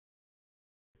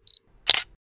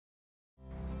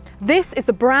This is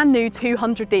the brand new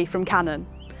 200D from Canon.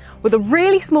 With a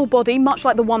really small body, much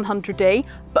like the 100D,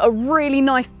 but a really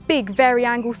nice big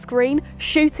vari-angle screen,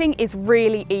 shooting is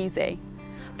really easy.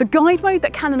 The guide mode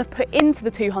that Canon have put into the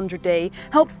 200D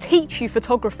helps teach you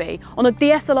photography on a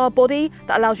DSLR body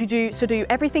that allows you to do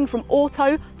everything from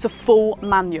auto to full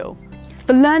manual.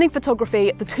 For learning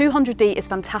photography, the 200D is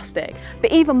fantastic,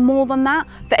 but even more than that,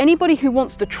 for anybody who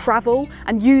wants to travel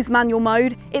and use manual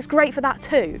mode, it's great for that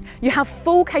too. You have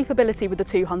full capability with the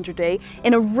 200D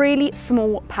in a really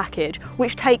small package,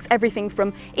 which takes everything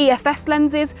from EFS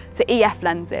lenses to EF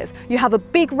lenses. You have a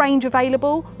big range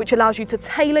available, which allows you to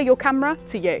tailor your camera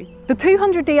to you. The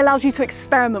 200D allows you to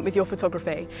experiment with your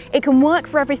photography. It can work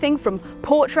for everything from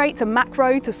portrait to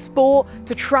macro to sport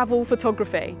to travel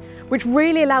photography, which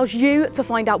really allows you to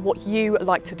find out what you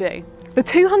like to do. The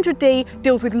 200D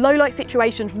deals with low light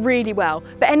situations really well,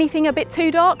 but anything a bit too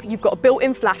dark, you've got a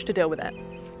built-in flash to deal with it.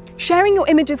 Sharing your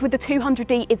images with the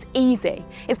 200D is easy.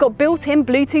 It's got built-in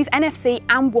Bluetooth, NFC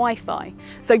and Wi-Fi.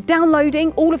 So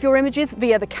downloading all of your images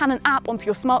via the Canon app onto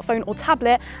your smartphone or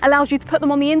tablet allows you to put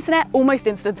them on the internet almost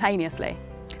instantaneously.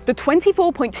 The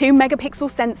 24.2 megapixel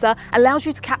sensor allows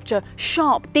you to capture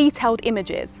sharp, detailed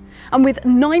images. And with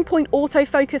 9-point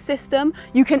autofocus system,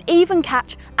 you can even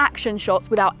catch action shots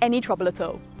without any trouble at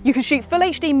all. You can shoot full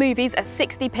HD movies at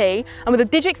 60p, and with a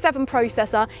DIGIC 7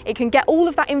 processor, it can get all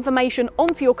of that information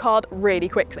onto your card really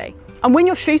quickly. And when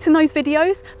you're shooting those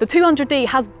videos, the 200D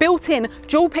has built-in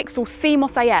dual pixel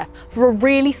CMOS AF for a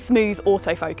really smooth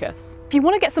autofocus. If you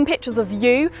want to get some pictures of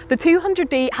you, the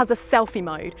 200D has a selfie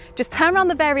mode. Just turn around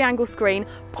the vari-angle screen,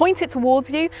 point it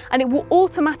towards you, and it will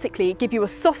automatically give you a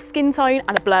soft skin tone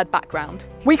and a blurred background.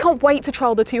 We can't wait to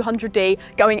trial the 200D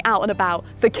going out and about,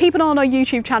 so keep an eye on our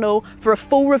YouTube channel for a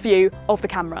full review of the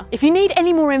camera. If you need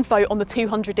any more info on the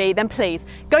 200D, then please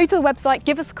go to the website,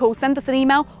 give us a call, send us an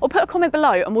email, or put a comment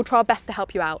below and we'll try our best to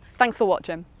help you out. Thanks for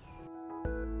watching.